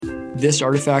This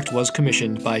artifact was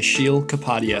commissioned by Sheil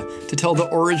Kapadia to tell the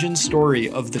origin story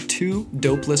of the Two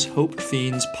Dopeless Hope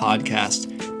Fiends podcast.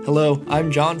 Hello,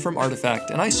 I'm John from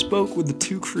Artifact, and I spoke with the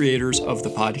two creators of the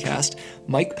podcast,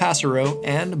 Mike Passero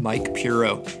and Mike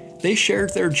Pirro. They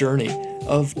shared their journey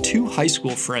of two high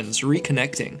school friends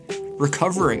reconnecting,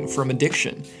 recovering from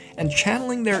addiction, and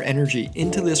channeling their energy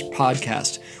into this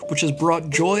podcast, which has brought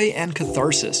joy and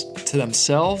catharsis to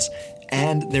themselves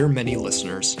and their many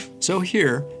listeners. So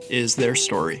here is their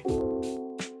story.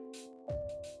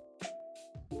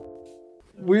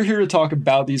 We're here to talk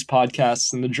about these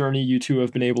podcasts and the journey you two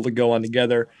have been able to go on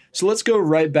together. So let's go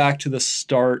right back to the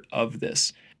start of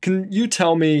this. Can you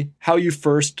tell me how you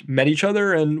first met each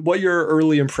other and what your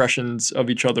early impressions of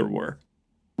each other were?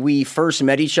 We first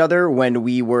met each other when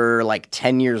we were like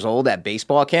 10 years old at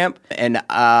baseball camp, and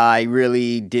I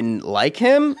really didn't like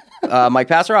him. Mike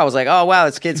Passero, I was like, oh, wow,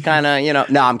 this kid's kind of,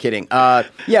 no, I'm kidding.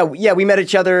 We met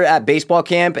each other at baseball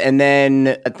camp, and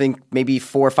then I think maybe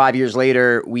 4 or 5 years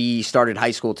later, we started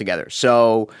high school together.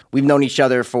 So we've known each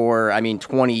other for,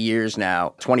 20 years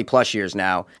now, 20 plus years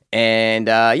now. And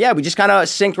we just kind of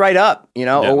synced right up,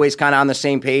 always kind of on the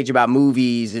same page about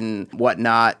movies and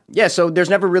whatnot. Yeah, so there's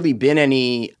never really been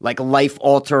any like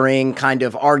life-altering kind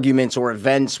of arguments or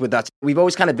events with us. We've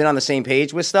always kind of been on the same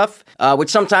page with stuff, which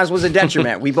sometimes was a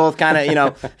detriment. We both kind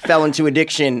of, fell into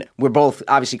addiction. We're both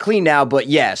obviously clean now, but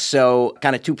yes, so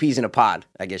kind of two peas in a pod,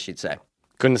 I guess you'd say.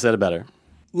 Couldn't have said it better.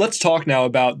 Let's talk now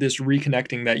about this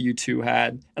reconnecting that you two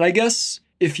had. And I guess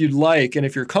if you'd like, and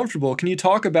if you're comfortable, can you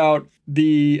talk about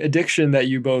the addiction that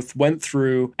you both went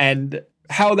through and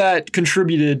how that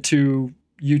contributed to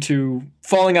you two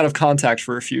falling out of contact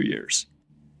for a few years?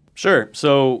 Sure.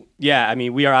 So, we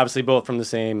are obviously both from the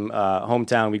same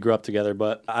hometown. We grew up together,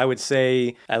 but I would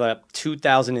say at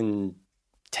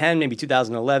 2010, maybe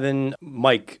 2011,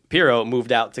 Mike Pirro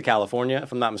moved out to California,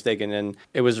 if I'm not mistaken. And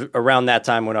it was around that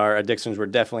time when our addictions were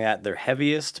definitely at their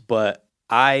heaviest, but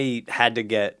I had to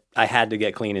get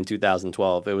clean in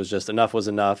 2012. It was just enough was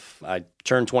enough. I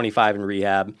turned 25 in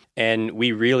rehab, and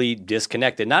we really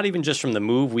disconnected. Not even just from the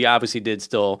move. We obviously did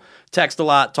still text a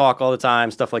lot, talk all the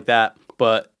time, stuff like that.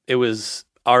 But it was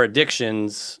our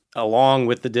addictions, along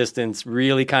with the distance,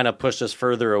 really kind of pushed us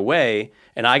further away,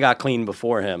 and I got clean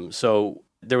before him. So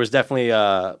there was definitely,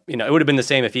 it would have been the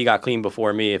same if he got clean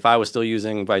before me. If I was still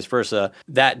using, vice versa.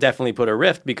 That definitely put a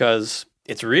rift because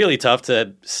it's really tough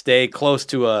to stay close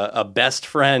to a best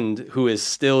friend who is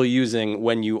still using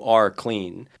when you are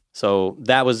clean. So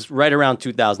that was right around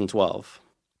 2012.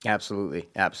 Absolutely.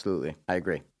 I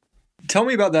agree. Tell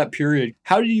me about that period.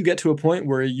 How did you get to a point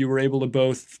where you were able to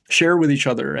both share with each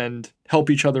other and help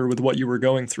each other with what you were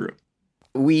going through?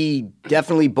 We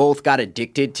definitely both got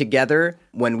addicted together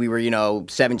when we were,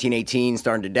 17, 18,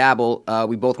 starting to dabble.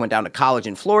 We both went down to college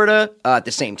in Florida at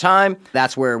the same time.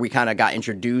 That's where we kind of got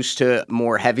introduced to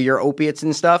more heavier opiates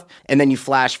and stuff. And then you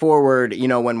flash forward,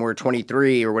 when we're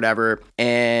 23 or whatever,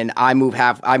 and I move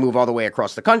all the way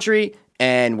across the country.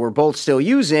 And we're both still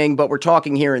using, but we're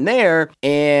talking here and there.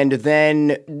 And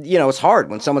then, it's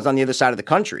hard when someone's on the other side of the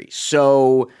country.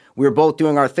 So we were both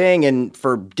doing our thing. And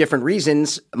for different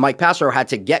reasons, Mike Passero had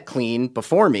to get clean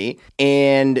before me.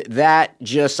 And that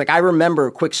just I remember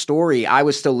a quick story. I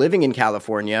was still living in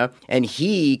California and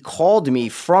he called me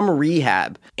from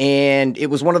rehab. And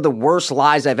it was one of the worst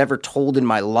lies I've ever told in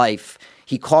my life.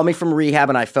 He called me from rehab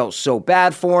and I felt so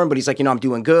bad for him, but he's like, I'm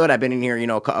doing good. I've been in here,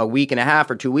 a week and a half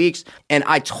or 2 weeks. And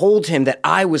I told him that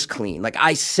I was clean. Like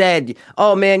I said,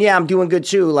 oh man, yeah, I'm doing good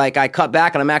too. Like I cut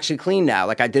back and I'm actually clean now.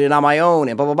 Like I did it on my own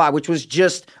and blah, blah, blah, which was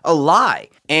just a lie.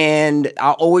 And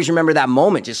I'll always remember that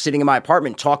moment, just sitting in my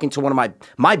apartment, talking to one of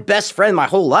my best friend my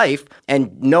whole life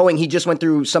and knowing he just went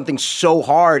through something so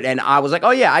hard. And I was like,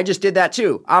 oh yeah, I just did that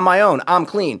too. On my own, I'm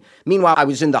clean. Meanwhile, I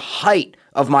was in the height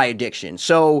of my addiction.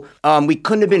 So we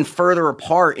couldn't have been further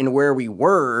apart in where we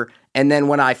were. And then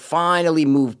when I finally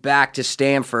moved back to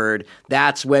Stanford,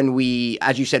 that's when we,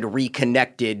 as you said,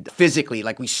 reconnected physically.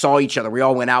 Like we saw each other. We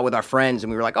all went out with our friends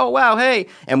and we were like, oh, wow, hey.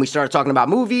 And we started talking about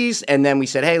movies. And then we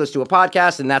said, hey, let's do a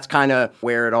podcast. And that's kind of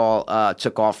where it all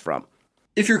took off from.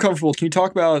 If you're comfortable, can you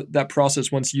talk about that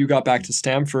process once you got back to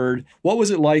Stanford? What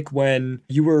was it like when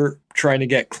you were trying to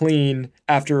get clean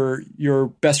after your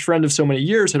best friend of so many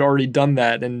years had already done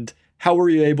that? And how were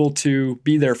you able to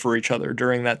be there for each other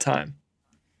during that time?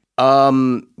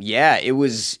 It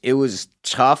was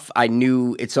tough. I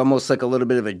knew it's almost like a little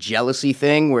bit of a jealousy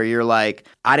thing where you're like,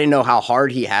 I didn't know how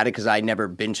hard he had it because I'd never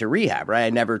been to rehab, right? I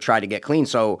never tried to get clean.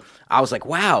 So I was like,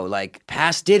 wow, like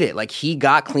Pass did it. Like he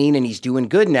got clean and he's doing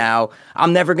good now.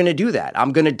 I'm never going to do that.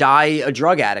 I'm going to die a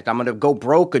drug addict. I'm going to go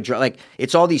broke like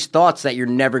it's all these thoughts that you're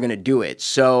never going to do it.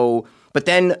 So But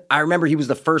then I remember he was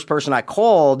the first person I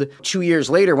called 2 years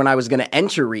later when I was going to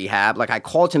enter rehab. Like I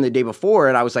called him the day before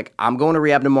and I was like, I'm going to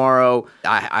rehab tomorrow.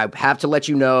 I have to let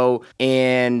you know.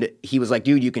 And he was like,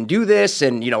 dude, you can do this.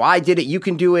 And, I did it. You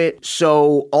can do it.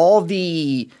 So all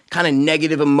the kind of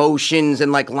negative emotions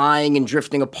and like lying and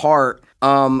drifting apart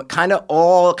kind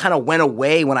of went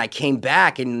away when I came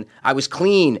back and I was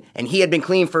clean and he had been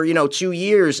clean for, 2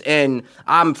 years and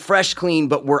I'm fresh clean,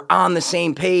 but we're on the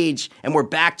same page and we're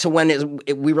back to when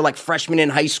we were like freshmen in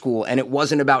high school and it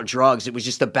wasn't about drugs. It was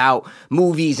just about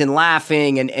movies and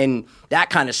laughing and that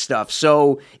kind of stuff.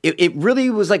 So it really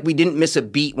was like we didn't miss a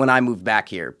beat when I moved back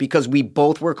here because we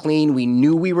both were clean. We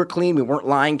knew we were clean. We weren't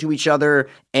lying to each other.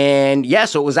 And yeah,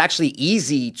 so it was actually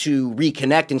easy to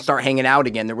reconnect and start hanging out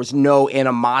again. There was no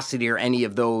animosity or any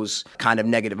of those kind of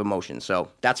negative emotions. So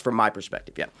that's from my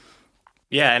perspective. Yeah.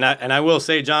 Yeah, and I will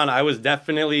say, John, I was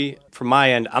definitely, from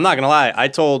my end, I'm not going to lie, I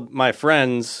told my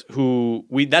friends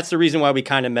that's the reason why we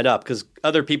kind of met up, because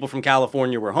other people from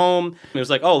California were home. It was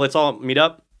like, oh, let's all meet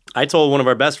up. I told one of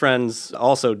our best friends,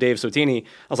 also Dave Sotini, I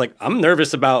was like, I'm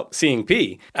nervous about seeing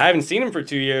P. I haven't seen him for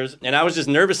 2 years, and I was just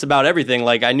nervous about everything.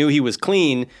 Like, I knew he was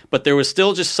clean, but there was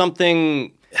still just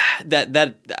something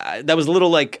that was a little,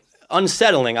 like,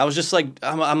 unsettling. I was just like,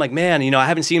 I'm like, man, I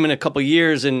haven't seen him in a couple of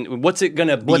years, and what's it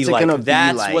gonna be like?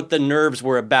 That's what the nerves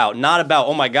were about. Not about,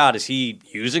 oh my God, is he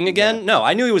using again? Yeah. No,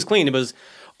 I knew he was clean. It was,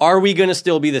 are we gonna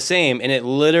still be the same? And it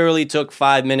literally took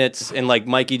 5 minutes, and like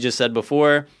Mikey just said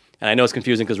before, and I know it's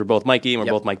confusing because we're both Mikey and we're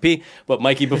both Mike P, but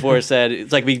Mikey before said,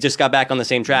 it's like we just got back on the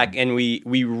same track, and we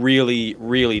really,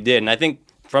 really did. And I think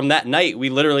from that night, we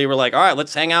literally were like, all right,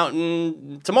 let's hang out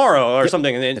tomorrow or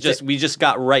something. And we just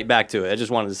got right back to it. I just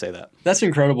wanted to say that. That's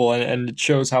incredible. And it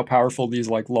shows how powerful these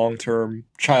like long-term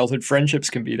childhood friendships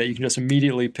can be, that you can just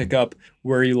immediately pick up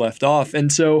where you left off. And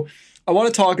so I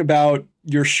want to talk about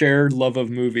your shared love of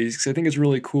movies, because I think it's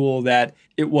really cool that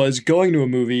it was going to a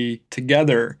movie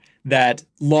together that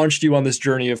launched you on this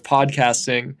journey of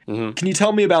podcasting. Mm-hmm. Can you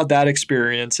tell me about that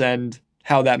experience and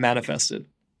how that manifested?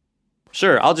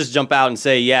 Sure. I'll just jump out and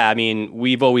say, yeah, I mean,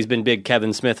 we've always been big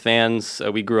Kevin Smith fans.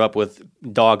 We grew up with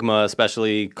Dogma,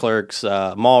 especially Clerks.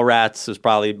 Mallrats was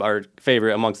probably our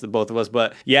favorite amongst the both of us.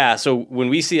 But yeah, so when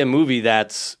we see a movie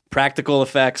that's practical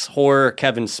effects, horror,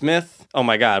 Kevin Smith, oh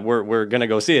my God, we're going to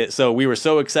go see it. So we were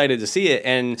so excited to see it.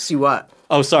 And see what?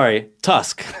 Oh, sorry.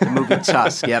 Tusk. The movie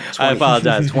Tusk, yep. I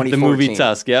apologize. The movie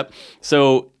Tusk, yep.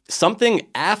 So something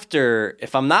after,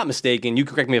 if I'm not mistaken, you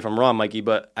can correct me if I'm wrong, Mikey,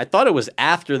 but I thought it was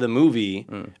after the movie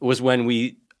was when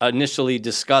we initially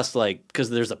discussed, like, because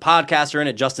there's a podcaster in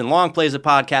it. Justin Long plays a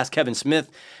podcast. Kevin Smith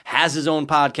has his own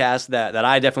podcast that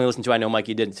I definitely listened to. I know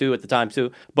Mikey did too at the time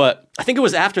too. But I think it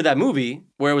was after that movie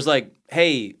where it was like,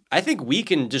 hey, I think we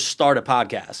can just start a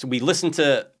podcast. We listened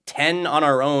to 10 on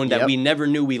our own that we never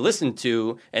knew we listened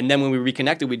to, and then when we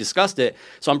reconnected, we discussed it.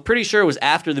 So I'm pretty sure it was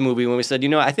after the movie when we said,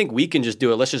 I think we can just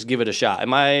do it. Let's just give it a shot.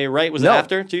 Am I right? Was it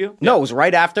after to you? No, it was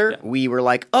right after. Yeah. We were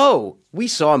like, oh, we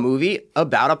saw a movie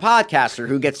about a podcaster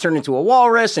who gets turned into a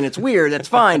walrus, and it's weird. That's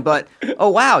fine. But, oh,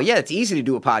 wow, yeah, it's easy to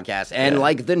do a podcast. And,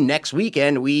 like, the next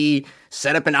weekend, we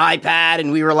set up an iPad,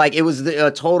 and we were like, it was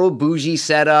a total bougie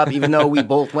setup, even though we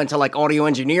both went to, like, audio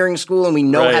engineering school, and we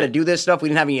know how to do this stuff. We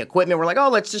didn't have any equipment. We're like, oh,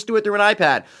 let's just do it through an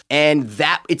iPad. And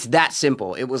it's that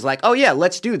simple. It was like, oh, yeah,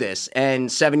 let's do this. And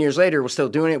 7 years later, we're still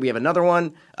doing it. We have another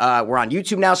one. We're on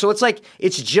YouTube now. So it's like,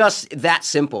 it's just that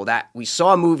simple that we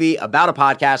saw a movie about a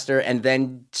podcaster and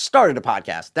then started a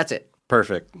podcast. That's it.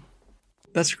 Perfect.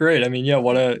 That's great. I mean, yeah,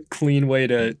 what a clean way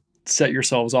to set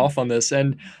yourselves off on this.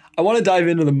 And I want to dive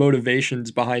into the motivations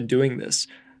behind doing this.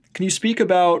 Can you speak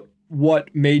about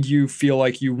what made you feel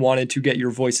like you wanted to get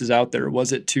your voices out there?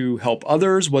 Was it to help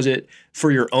others? Was it for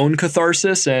your own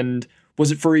catharsis? And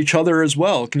was it for each other as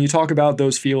well? Can you talk about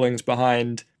those feelings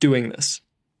behind doing this?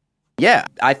 Yeah,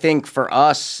 I think for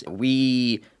us,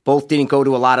 we both didn't go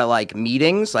to a lot of like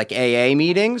meetings, like AA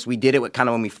meetings. We did it kind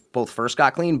of when we both first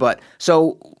got clean. But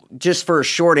so just for a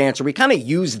short answer, we kind of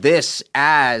use this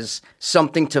as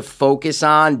something to focus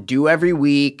on, do every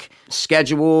week,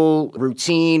 schedule,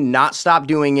 routine, not stop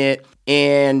doing it.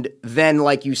 And then,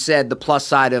 like you said, the plus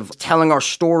side of telling our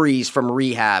stories from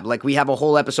rehab. Like we have a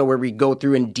whole episode where we go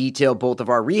through and detail both of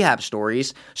our rehab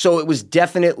stories. So it was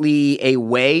definitely a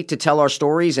way to tell our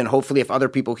stories. And hopefully if other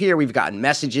people hear, we've gotten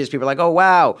messages. People are like, oh,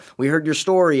 wow, we heard your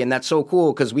story. And that's so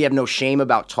cool because we have no shame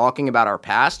about talking about our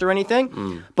past or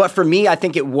anything. But for me, I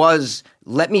think it was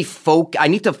I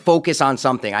need to focus on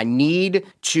something. I need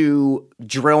to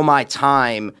drill my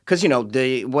time because,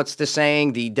 what's the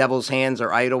saying? The devil's hands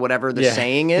are idle, whatever the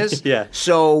saying is. Yeah.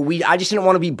 So I just didn't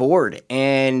want to be bored.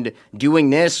 And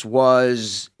doing this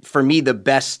was, for me, the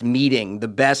best meeting, the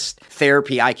best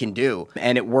therapy I can do.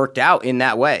 And it worked out in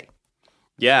that way.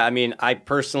 Yeah, I mean, I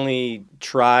personally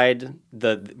tried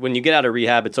when you get out of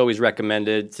rehab, it's always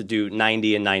recommended to do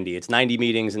 90 and 90. It's 90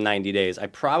 meetings in 90 days. I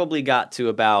probably got to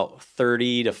about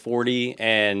 30 to 40,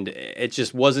 and it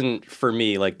just wasn't for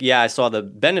me. Like, yeah, I saw the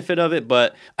benefit of it,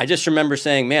 but I just remember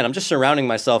saying, man, I'm just surrounding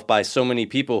myself by so many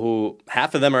people who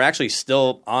half of them are actually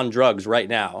still on drugs right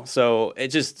now. So it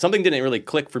just, something didn't really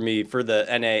click for me for the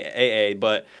NAAA,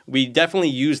 but we definitely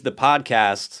used the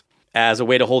podcast as a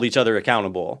way to hold each other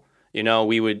accountable.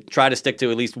 We would try to stick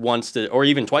to at least once or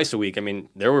even twice a week. I mean,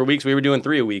 there were weeks we were doing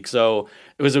 3 a week. So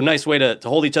it was a nice way to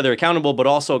hold each other accountable, but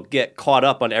also get caught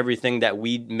up on everything that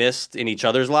we'd missed in each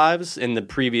other's lives in the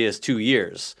previous 2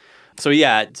 years. So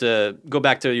yeah, to go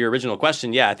back to your original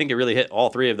question, yeah, I think it really hit all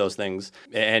three of those things.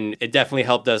 And it definitely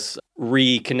helped us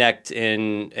reconnect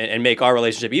and make our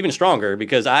relationship even stronger,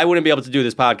 because I wouldn't be able to do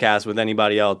this podcast with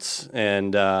anybody else.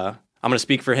 And, I'm going to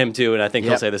speak for him too, and I think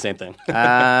he'll say the same thing.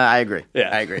 I agree. Yeah.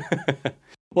 I agree.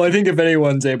 Well, I think if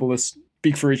anyone's able to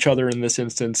speak for each other in this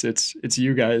instance, it's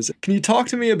you guys. Can you talk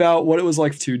to me about what it was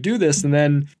like to do this and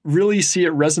then really see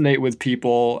it resonate with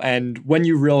people, and when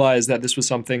you realized that this was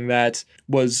something that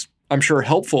was, I'm sure,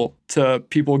 helpful to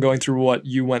people going through what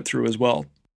you went through as well?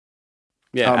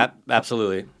 Yeah,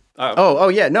 absolutely.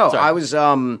 Yeah. No, sorry. I was,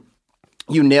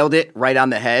 you nailed it right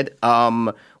on the head.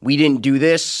 We didn't do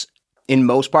this in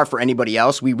most part for anybody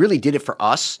else. We really did it for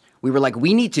us. We were like,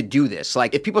 we need to do this.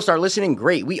 Like, if people start listening,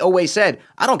 great. We always said,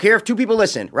 I don't care if 2 people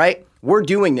listen, right? We're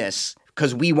doing this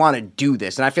because we want to do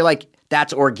this. And I feel like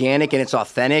that's organic and it's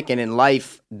authentic. And in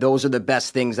life, those are the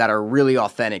best things that are really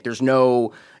authentic. There's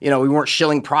no, we weren't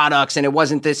shilling products, and it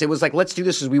wasn't this. It was like, let's do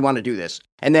this because we want to do this.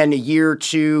 And then a year,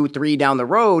 2, 3 down the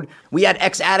road, we had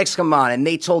ex-addicts come on, and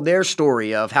they told their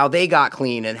story of how they got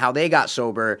clean and how they got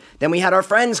sober. Then we had our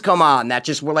friends come on that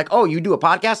just were like, oh, you do a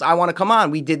podcast? I want to come on.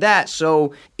 We did that.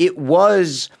 So it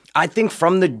was, I think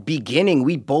from the beginning,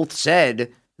 we both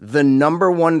said the number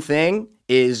one thing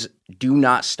is do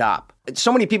not stop.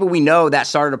 So many people we know that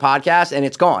started a podcast and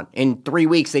it's gone. In 3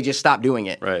 weeks, they just stopped doing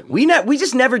it. Right. We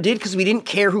just never did because we didn't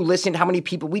care who listened, how many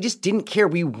people. We just didn't care.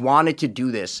 We wanted to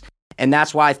do this. And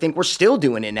that's why I think we're still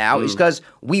doing it now is because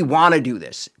we want to do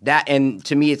this. And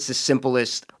to me, it's the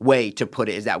simplest way to put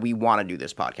it is that we want to do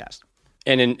this podcast.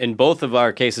 And in both of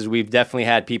our cases, we've definitely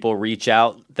had people reach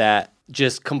out that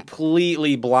just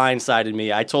completely blindsided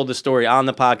me. I told the story on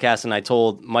the podcast, and I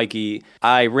told Mikey,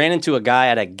 I ran into a guy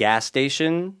at a gas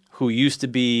station who used to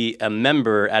be a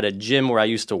member at a gym where I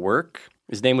used to work.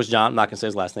 His name was John. I'm not going to say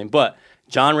his last name, but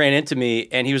John ran into me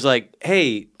and he was like,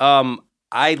 hey,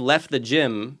 I left the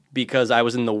gym because I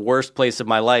was in the worst place of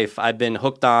my life. I've been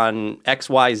hooked on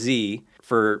XYZ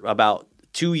for about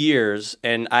 2 years,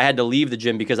 and I had to leave the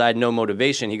gym because I had no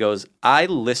motivation. He goes, I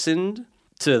listened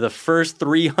to the first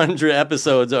 300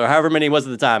 episodes, or however many it was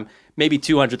at the time, maybe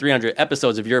 200, 300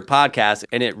 episodes of your podcast,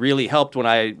 and it really helped when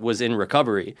I was in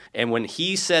recovery. And when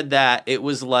he said that, it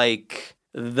was like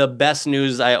the best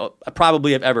news I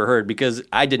probably have ever heard, because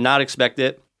I did not expect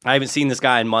it. I haven't seen this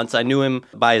guy in months. I knew him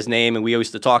by his name, and we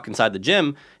used to talk inside the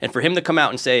gym. And for him to come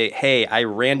out and say, hey, I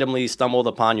randomly stumbled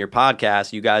upon your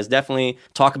podcast. You guys definitely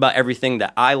talk about everything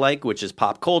that I like, which is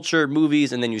pop culture,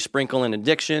 movies, and then you sprinkle in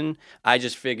addiction. I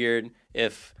just figured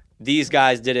if these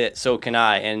guys did it, so can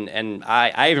I. And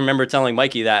I even remember telling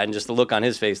Mikey that, and just the look on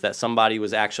his face that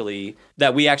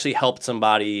we actually helped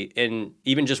somebody in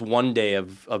even just 1 day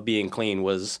of being clean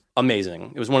was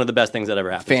amazing. It was one of the best things that ever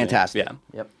happened. Fantastic. To me.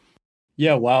 Yeah. Yep.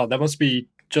 Yeah, wow. That must be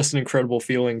just an incredible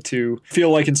feeling to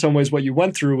feel like in some ways what you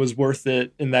went through was worth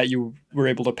it, in that you were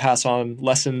able to pass on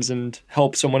lessons and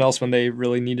help someone else when they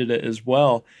really needed it as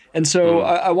well. And so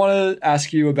I want to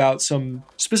ask you about some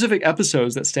specific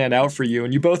episodes that stand out for you.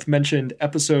 And you both mentioned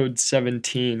episode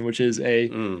 17, which is a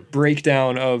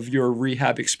breakdown of your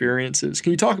rehab experiences.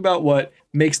 Can you talk about what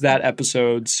makes that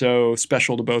episode so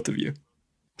special to both of you?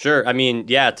 Sure. I mean,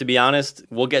 yeah, to be honest,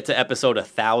 we'll get to episode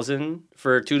 1,000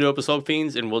 for Two Dopeless Hope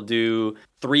Fiends, and we'll do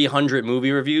 300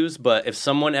 movie reviews. But if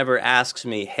someone ever asks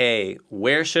me, hey,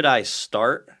 where should I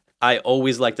start? I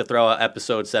always like to throw out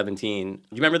episode 17. Do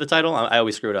you remember the title? I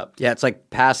always screw it up. Yeah, it's like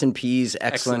Pass and P's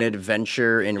Excellent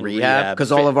Adventure in Rehab,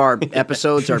 because all of our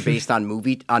episodes are based on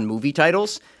movie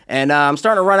titles. And I'm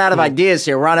starting to run out of ideas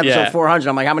here. We're on episode 400.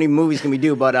 I'm like, how many movies can we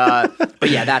do? But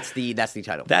yeah, that's the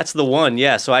title. That's the one,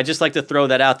 yeah. So I just like to throw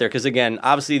that out there because, again,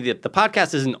 obviously the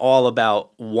podcast isn't all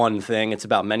about one thing. It's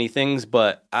about many things.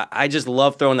 But I just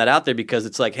love throwing that out there because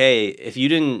it's like, hey, if you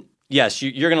didn't, yes,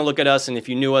 you're going to look at us, and if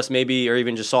you knew us maybe or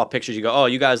even just saw pictures, you go, oh,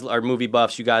 you guys are movie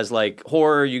buffs. You guys like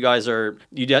horror. You guys are,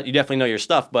 you definitely know your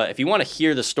stuff. But if you want to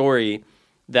hear the story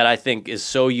that I think is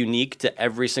so unique to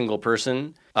every single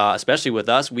person, especially with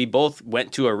us, we both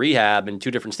went to a rehab in 2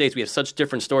 different states. We have such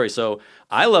different stories. So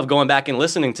I love going back and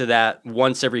listening to that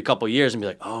once every couple of years and be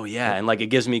like, oh, yeah. And like it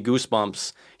gives me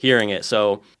goosebumps hearing it.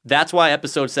 So that's why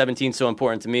episode 17 is so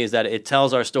important to me, is that it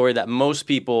tells our story that most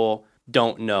people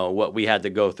don't know what we had to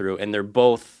go through. And they're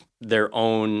both their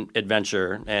own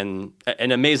adventure and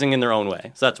amazing in their own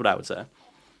way. So that's what I would say.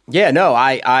 Yeah, no,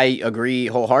 I agree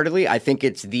wholeheartedly. I think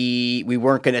we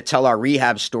weren't going to tell our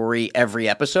rehab story every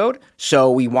episode,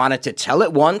 so we wanted to tell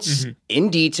it once in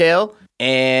detail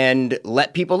and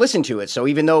let people listen to it. So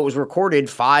even though it was recorded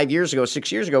 5 years ago,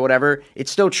 6 years ago, whatever,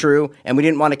 it's still true, and we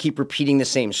didn't want to keep repeating the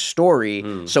same story.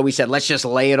 So we said, let's just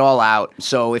lay it all out.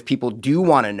 So if people do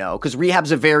want to know, because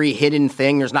rehab's a very hidden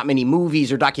thing, there's not many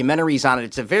movies or documentaries on it.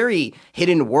 It's a very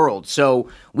hidden world. So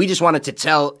we just wanted to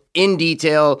tell in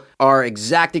detail our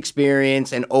exact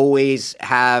experience and always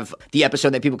have the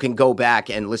episode that people can go back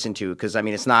and listen to. Because, I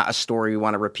mean, it's not a story we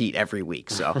want to repeat every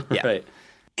week. So, yeah. Right.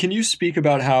 Can you speak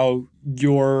about how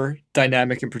your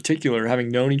dynamic in particular, having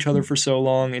known each other for so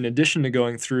long, in addition to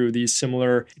going through these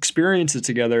similar experiences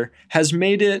together, has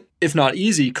made it, if not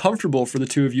easy, comfortable for the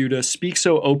two of you to speak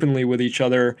so openly with each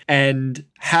other and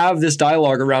have this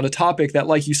dialogue around a topic that,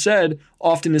 like you said,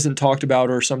 often isn't talked about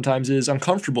or sometimes is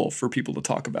uncomfortable for people to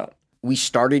talk about? We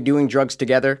started doing drugs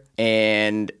together,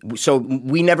 and so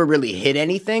we never really hid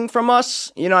anything from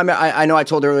us. You know, I know I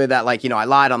told earlier that, like, you know, I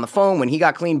lied on the phone when he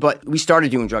got clean, but we started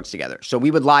doing drugs together. So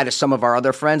we would lie to some of our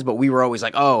other friends, but we were always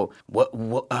like, oh, what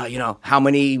you know, how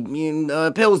many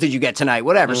pills did you get tonight?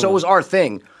 Whatever. So it was our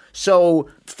thing. So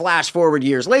flash forward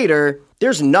years later,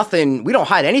 there's nothing, we don't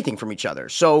hide anything from each other.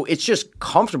 So it's just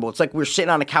comfortable. It's like we're sitting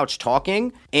on a couch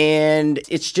talking, and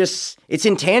it's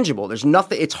intangible. There's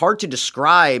nothing, it's hard to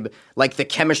describe like the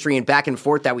chemistry and back and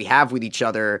forth that we have with each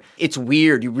other. It's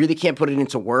weird. You really can't put it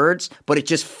into words, but it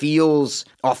just feels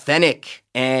authentic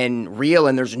and real.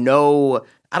 And there's no,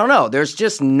 I don't know, there's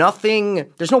just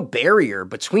nothing, there's no barrier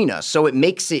between us. So it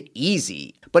makes it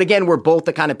easy. But again, we're both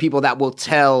the kind of people that will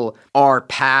tell our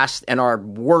past and our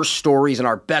worst stories and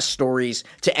our best stories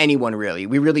to anyone, really.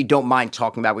 We really don't mind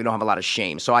talking about it. We don't have a lot of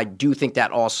shame. So I do think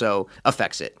that also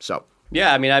affects it. So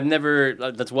yeah, I mean,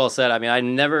 that's well said. I mean, I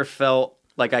never felt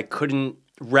like I couldn't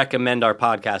recommend our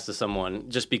podcast to someone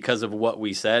just because of what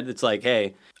we said. It's like,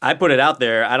 hey, I put it out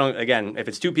there. I don't, again, if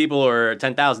it's 2 people or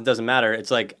 10,000, doesn't matter.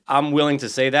 It's like, I'm willing to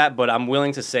say that, but I'm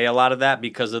willing to say a lot of that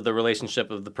because of the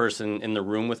relationship of the person in the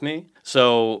room with me.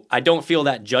 So I don't feel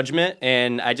that judgment,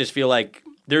 and I just feel like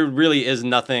there really is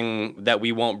nothing that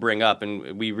we won't bring up,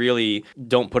 and we really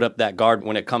don't put up that guard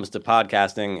when it comes to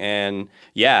podcasting. And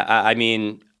yeah, I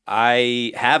mean,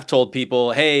 I have told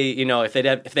people, hey, you know, if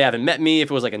they haven't met me,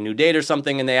 if it was like a new date or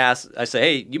something, and they ask, I say,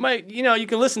 hey, you might, you know, you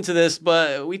can listen to this,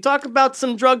 but we talk about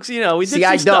some drugs, you know, we did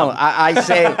some stuff. I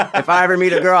say, if I ever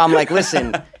meet a girl, I'm like,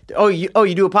 listen, oh, you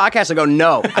do a podcast? I go,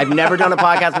 no, I've never done a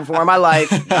podcast before in my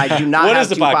life. I do not. What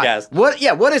have is a podcast?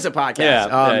 What is a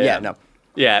podcast? No.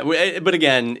 Yeah, but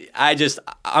again,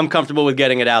 I'm comfortable with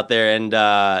getting it out there, and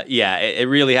it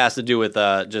really has to do with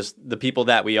just the people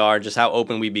that we are, just how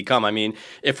open we become. I mean,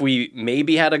 if we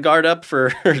maybe had a guard up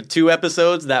for 2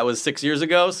 episodes, that was 6 years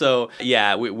ago. So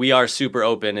yeah, we are super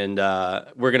open, and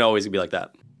we're gonna always be like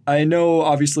that. I know,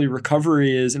 obviously,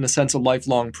 recovery is, in a sense, a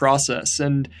lifelong process.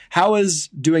 And how has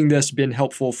doing this been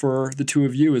helpful for the two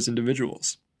of you as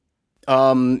individuals?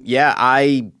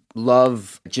 I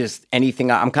love just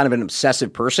anything. I'm kind of an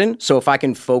obsessive person. So if I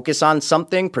can focus on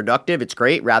something productive, it's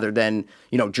great, rather than,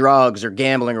 you know, drugs or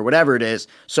gambling or whatever it is.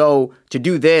 So to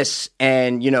do this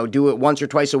and, you know, do it once or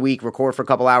twice a week, record for a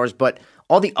couple hours, but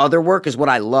all the other work is what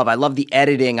I love. I love the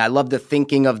editing. I love the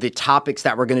thinking of the topics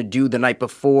that we're going to do the night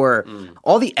before.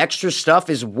 All the extra stuff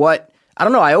is what, I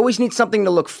don't know, I always need something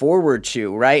to look forward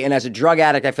to, right? And as a drug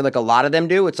addict, I feel like a lot of them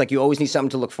do. It's like you always need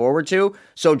something to look forward to.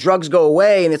 So drugs go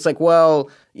away, and it's like, well,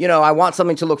 you know, I want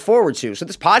something to look forward to. So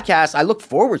this podcast, I look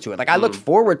forward to it. Like I look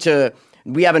forward to,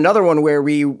 we have another one where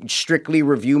we strictly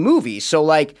review movies. So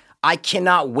like I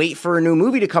cannot wait for a new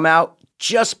movie to come out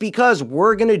just because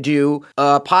we're going to do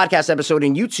a podcast episode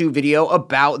and YouTube video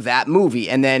about that movie.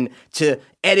 And then to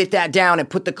edit that down and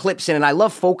put the clips in. And I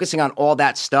love focusing on all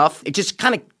that stuff. It just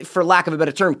kind of, for lack of a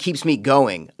better term, keeps me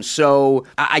going. So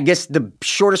I guess the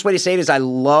shortest way to say it is I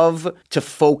love to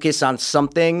focus on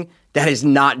something that is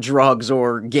not drugs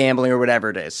or gambling or whatever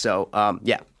it is. So,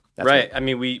 yeah. Right. I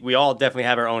mean, we all definitely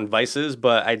have our own vices,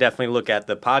 but I definitely look at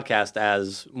the podcast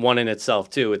as one in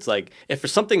itself, too. It's like if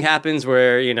something happens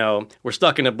where, we're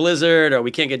stuck in a blizzard or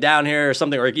we can't get down here or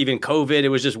something, or even COVID, it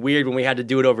was just weird when we had to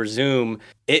do it over Zoom.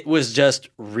 It was just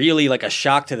really like a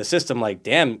shock to the system. Like,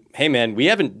 damn, hey, man, we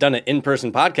haven't done an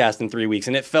in-person podcast in 3 weeks,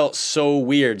 and it felt so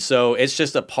weird. So it's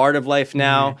just a part of life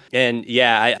now. Mm-hmm. And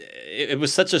yeah, it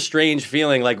was such a strange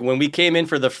feeling. Like when we came in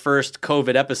for the first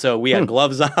COVID episode, we had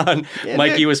gloves on. Yeah,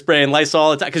 Mikey was spraying Lysol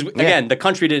all the time. Because again, the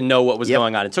country didn't know what was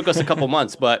going on. It took us a couple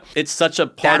months, but it's such a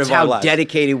part of our life. That's how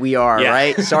dedicated we are,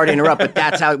 right? Sorry to interrupt, but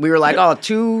that's how we were like,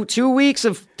 3 weeks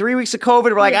of COVID.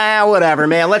 We're like, whatever,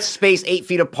 man. Let's space 8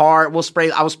 feet apart.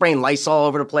 I was spraying Lysol all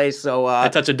over the place. So I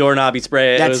touch a doorknob, you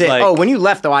spray it. That's it. Like, when you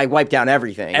left, though, I wiped down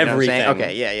everything. Everything.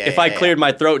 Okay, yeah. If I cleared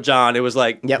my throat, John, it was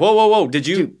like, whoa. Did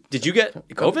you get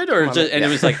COVID? And it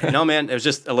was like, no, man, it was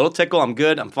just a little tickle. I'm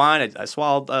good. I'm fine. I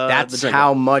swallowed That's the drink.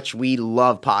 how much we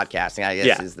love podcasting, I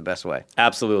guess is the best way.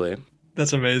 Absolutely.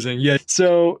 That's amazing. Yeah.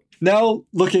 So now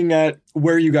looking at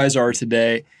where you guys are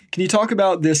today, can you talk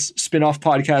about this spin-off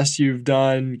podcast you've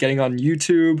done, getting on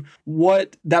YouTube,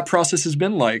 what that process has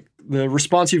been like, the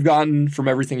response you've gotten from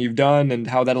everything you've done, and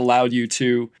how that allowed you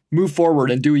to move forward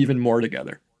and do even more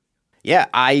together? Yeah,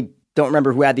 I don't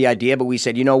remember who had the idea, but we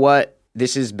said, you know what?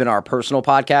 This has been our personal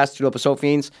podcast, Two Dopeless Hope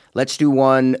Fiends. Let's do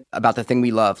one about the thing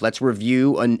we love. Let's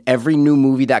review every new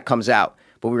movie that comes out.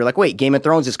 But we were like, wait, Game of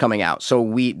Thrones is coming out. So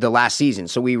the last season.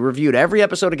 So we reviewed every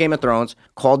episode of Game of Thrones,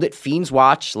 called it Fiends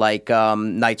Watch, like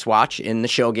Night's Watch in the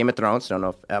show Game of Thrones. I don't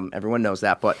know if everyone knows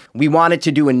that, but we wanted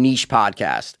to do a niche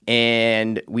podcast.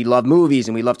 And we love movies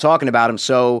and we love talking about them.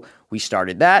 So we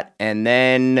started that. And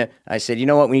then I said, you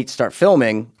know what? We need to start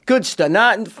filming good stuff,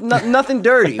 nothing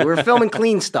dirty. We're filming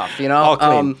clean stuff, All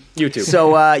clean. YouTube.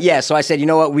 So, so I said, you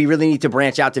know what? We really need to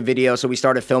branch out to video. So we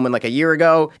started filming like a year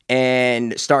ago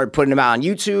and started putting them out on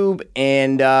YouTube.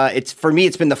 And for me,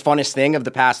 it's been the funnest thing of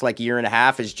the past like year and a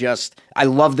half is just, I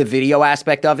love the video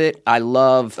aspect of it. I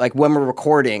love, like when we're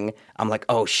recording, I'm like,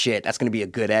 oh shit, that's going to be a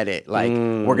good edit. Like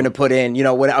we're going to put in,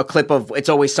 a clip of It's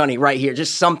Always Sunny right here.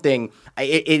 Just something,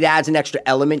 it adds an extra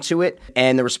element to it.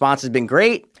 And the response has been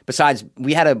great. Besides,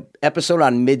 we had an episode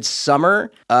on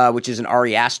Midsummer, which is an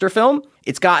Ari Aster film.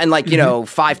 It's gotten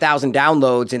 5,000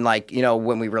 downloads in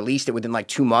when we released it within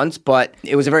 2 months. But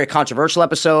it was a very controversial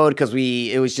episode because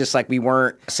it was just we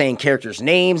weren't saying characters'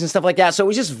 names and stuff like that. So it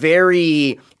was just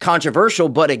very controversial.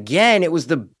 But again, it was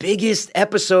the biggest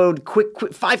episode, quick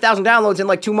 5,000 downloads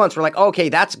in 2 months. We're like, okay,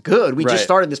 that's good. We just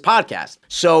started this podcast.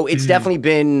 So it's definitely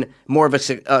been more of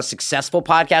a successful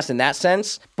podcast in that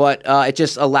sense. But it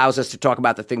just allows us to talk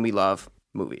about the thing we love,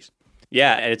 movies.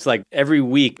 Yeah, it's like every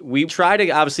week we try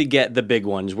to obviously get the big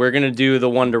ones. We're going to do the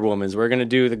Wonder Womans. We're going to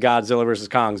do the Godzilla versus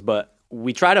Kongs. But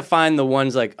we try to find the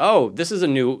ones like, oh, this is a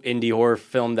new indie horror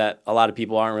film that a lot of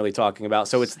people aren't really talking about.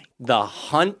 So it's the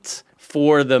hunt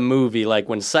for the movie. Like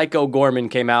when Psycho Gorman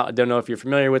came out, I don't know if you're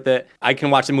familiar with it. I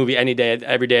can watch the movie any day,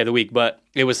 every day of the week. But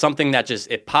it was something that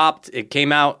it popped. It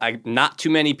came out. Not too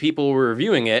many people were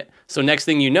reviewing it. So next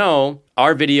thing you know,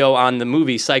 our video on the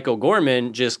movie Psycho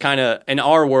Gorman just kind of, in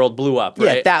our world, blew up,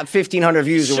 right? Yeah, that 1,500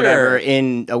 views or whatever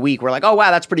in a week. We're like, oh,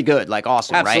 wow, that's pretty good.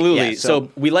 Awesome, absolutely. Right? Yeah,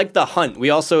 so we like the hunt. We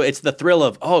also, it's the thrill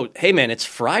of, oh, hey, man, it's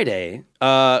Friday.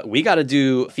 We got to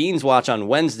do Fiends Watch on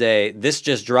Wednesday. This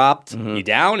just dropped. You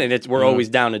down? And we're always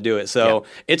down to do it. So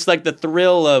it's like the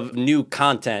thrill of new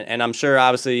content. And I'm sure,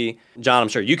 obviously, John, I'm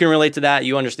sure you can relate to that.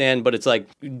 You understand. But it's like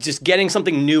just getting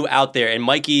something new out there. And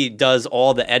Mikey does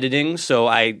all the editing. So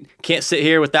I can't sit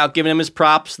here without giving him his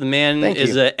props. The man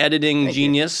is an editing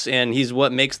genius. And he's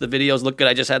what makes the videos look good.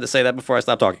 I just had to say that before I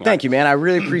stopped talking. Thank you, man. I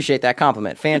really appreciate that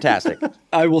compliment. Fantastic.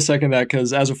 I will second that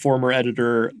because as a former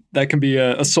editor, that can be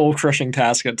a soul-crushing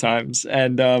task at times.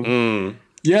 And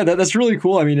yeah, that's really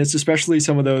cool. I mean, it's especially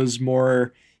some of those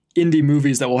more indie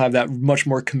movies that will have that much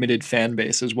more committed fan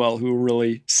base as well, who will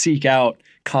really seek out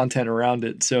content around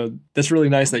it. So that's really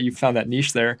nice that you found that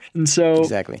niche there. And so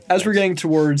as we're getting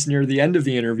towards near the end of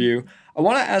the interview, I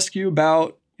want to ask you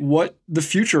about what the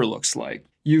future looks like.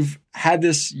 You've had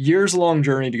this years-long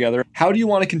journey together. How do you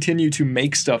want to continue to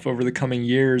make stuff over the coming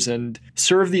years and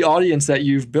serve the audience that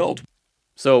you've built?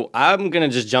 So I'm going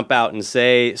to just jump out and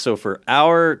say, so for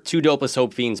our Two Dopeless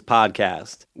Hope Fiends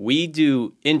podcast, we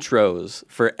do intros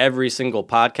for every single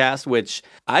podcast, which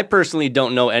I personally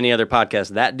don't know any other podcasts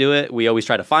that do it. We always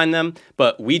try to find them,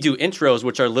 but we do intros,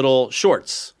 which are little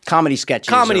shorts. Comedy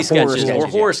sketches or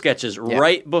horror sketches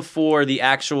right before the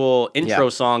actual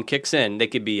intro song kicks in. They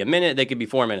could be a minute, they could be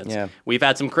 4 minutes. Yeah. We've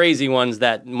had some crazy ones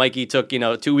that Mikey took,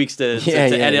 2 weeks to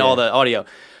edit all the audio.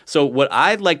 So what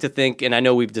I'd like to think, and I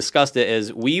know we've discussed it,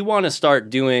 is we want to start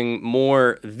doing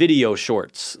more video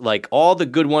shorts, like all the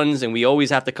good ones, and we always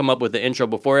have to come up with the intro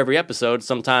before every episode.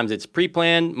 Sometimes it's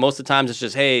pre-planned. Most of the times it's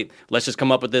just, hey, let's just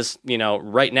come up with this,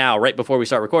 right now, right before we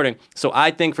start recording. So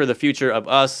I think for the future of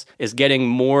us is getting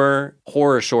more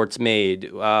horror shorts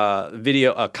made,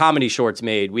 comedy shorts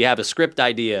made. We have a script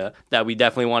idea that we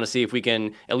definitely want to see if we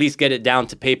can at least get it down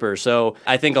to paper. So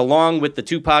I think along with the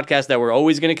two podcasts that we're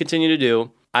always going to continue to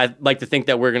do, I'd like to think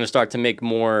that we're going to start to make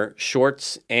more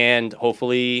shorts and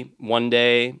hopefully one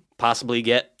day possibly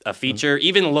get a feature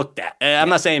even looked at. I'm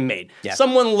not saying made. Yeah.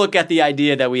 Someone look at the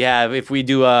idea that we have if we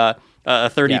do a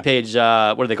 30-page,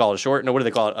 what do they call it, a short? No, what do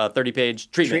they call it? A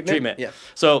 30-page treatment. Yeah.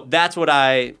 So that's what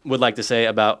I would like to say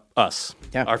about us,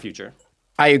 our future.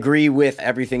 I agree with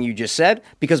everything you just said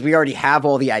because we already have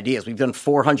all the ideas. We've done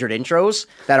 400 intros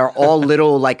that are all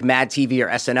little like Mad TV or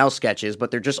SNL sketches,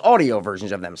 but they're just audio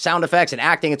versions of them. Sound effects and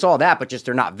acting, it's all that, but just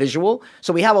they're not visual.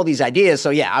 So we have all these ideas. So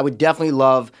yeah, I would definitely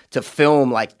love to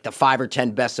film like the 5 or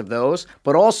 10 best of those.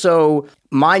 But also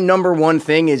my number one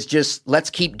thing is just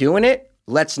let's keep doing it.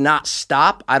 Let's not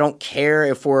stop. I don't care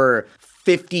if we're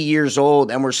 50 years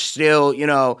old and we're still,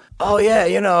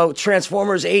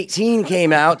 Transformers 18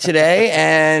 came out today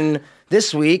and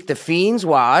this week the Fiends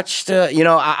watched.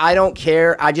 I don't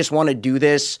care. I just want to do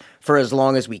this for as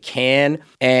long as we can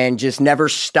and just never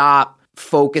stop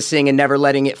focusing and never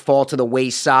letting it fall to the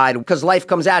wayside because life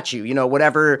comes at you,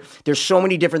 whatever. There's so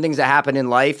many different things that happen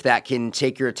in life that can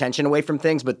take your attention away from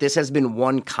things, but this has been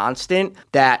one constant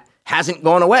that hasn't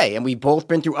gone away. And we've both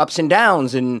been through ups and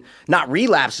downs and not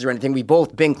relapses or anything. We've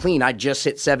both been clean. I just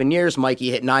hit 7 years. Mikey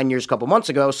hit 9 years a couple months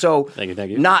ago. So thank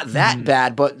you. Not that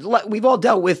bad, but we've all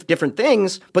dealt with different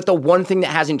things. But the one thing that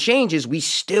hasn't changed is we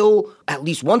still, at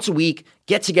least once a week,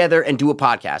 get together and do a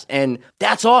podcast. And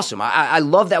that's awesome. I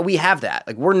love that we have that.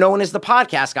 Like we're known as the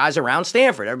podcast guys around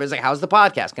Stanford. Everybody's like, how's the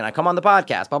podcast? Can I come on the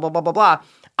podcast? Blah, blah, blah, blah, blah.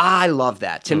 I love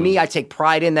that. To me, I take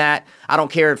pride in that. I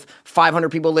don't care if 500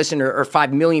 people listen or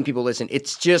 5 million people listen.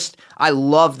 It's just, I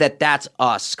love that that's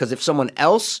us. Because if someone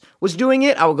else was doing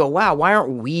it, I would go, wow, why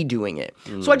aren't we doing it?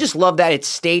 So I just love that it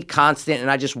stayed constant, and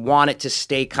I just want it to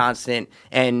stay constant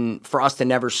and for us to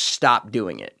never stop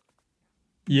doing it.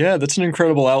 Yeah, that's an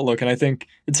incredible outlook. And I think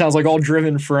it sounds like all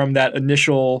driven from that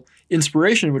initial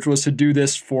inspiration, which was to do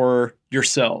this for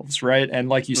yourselves, right? And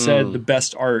like you said, the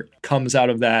best art comes out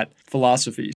of that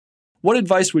philosophy. What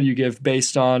advice would you give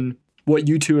based on what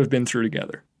you two have been through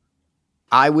together?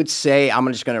 I would say,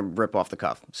 I'm just going to rip off the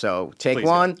cuff. So take Please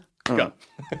one. Go.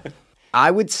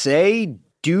 I would say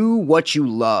do what you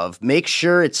love. Make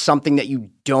sure it's something that you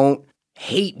don't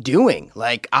hate doing.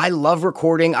 Like, I love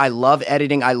recording. I love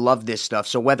editing. I love this stuff.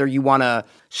 So whether you want to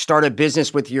start a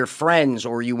business with your friends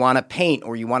or you want to paint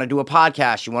or you want to do a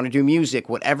podcast, you want to do music,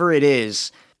 whatever it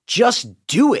is, just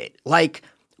do it. Like,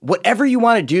 whatever you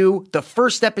want to do, the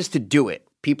first step is to do it.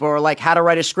 People are like, how to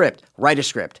write a script? Write a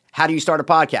script. How do you start a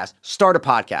podcast? Start a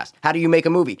podcast. How do you make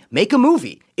a movie? Make a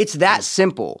movie. It's that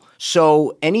simple.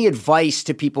 So any advice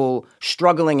to people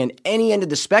struggling in any end of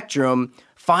the spectrum,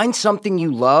 find something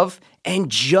you love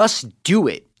and just do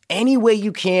it. Any way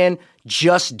you can,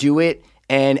 just do it,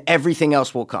 and everything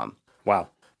else will come. Wow.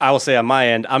 I will say on my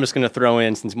end, I'm just going to throw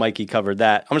in, since Mikey covered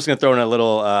that, I'm just going to throw in a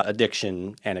little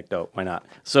addiction anecdote. Why not?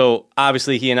 So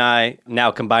obviously he and I,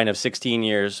 now combined of 16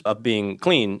 years of being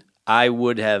clean, I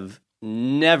would have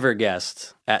never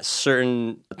guessed at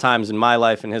certain times in my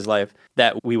life and his life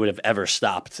that we would have ever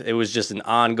stopped. It was just an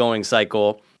ongoing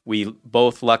cycle. We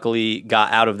both luckily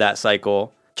got out of that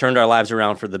cycle, turned our lives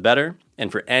around for the better.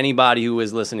 And for anybody who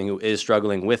is listening who is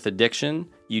struggling with addiction,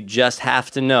 you just have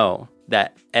to know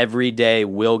that every day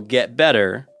will get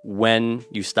better when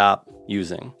you stop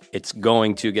using. It's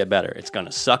going to get better. It's going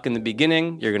to suck in the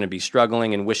beginning. You're going to be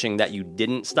struggling and wishing that you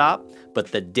didn't stop.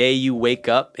 But the day you wake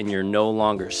up and you're no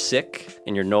longer sick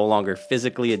and you're no longer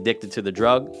physically addicted to the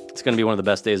drug, it's going to be one of the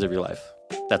best days of your life.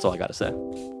 That's all I got to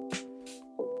say.